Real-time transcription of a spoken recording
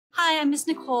Hi, I'm Miss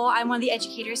Nicole. I'm one of the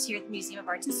educators here at the Museum of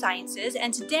Arts and Sciences,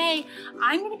 and today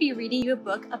I'm going to be reading you a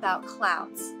book about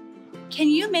clouds. Can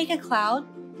you make a cloud?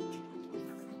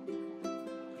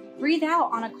 Breathe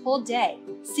out on a cold day.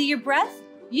 See your breath?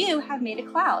 You have made a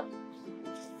cloud.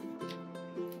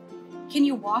 Can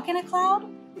you walk in a cloud?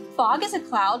 Fog is a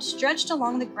cloud stretched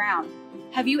along the ground.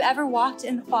 Have you ever walked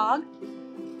in the fog?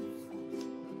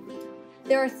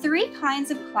 There are three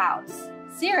kinds of clouds.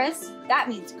 Cirrus, that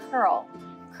means curl.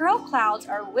 Curl clouds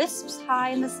are wisps high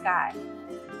in the sky.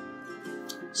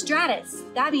 Stratus,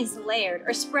 that means layered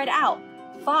or spread out.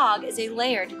 Fog is a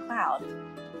layered cloud.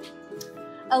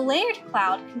 A layered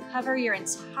cloud can cover your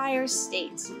entire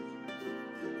state.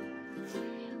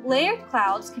 Layered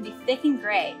clouds can be thick and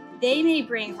gray. They may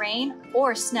bring rain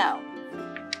or snow.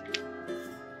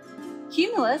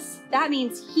 Cumulus, that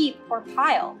means heap or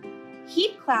pile.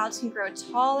 Heap clouds can grow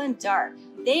tall and dark.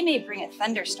 They may bring a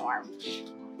thunderstorm.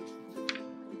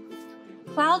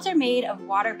 Clouds are made of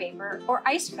water vapor or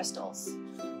ice crystals.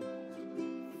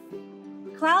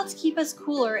 Clouds keep us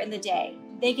cooler in the day.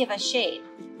 They give us shade.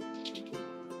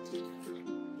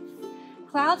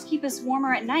 Clouds keep us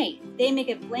warmer at night. They make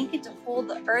a blanket to hold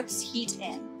the Earth's heat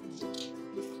in.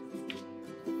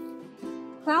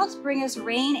 Clouds bring us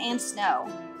rain and snow.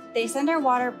 They send our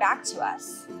water back to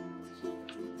us.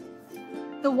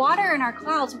 The water in our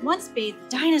clouds once bathed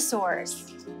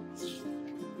dinosaurs.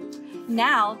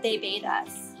 Now they bathe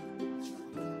us.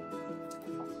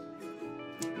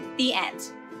 The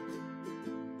end.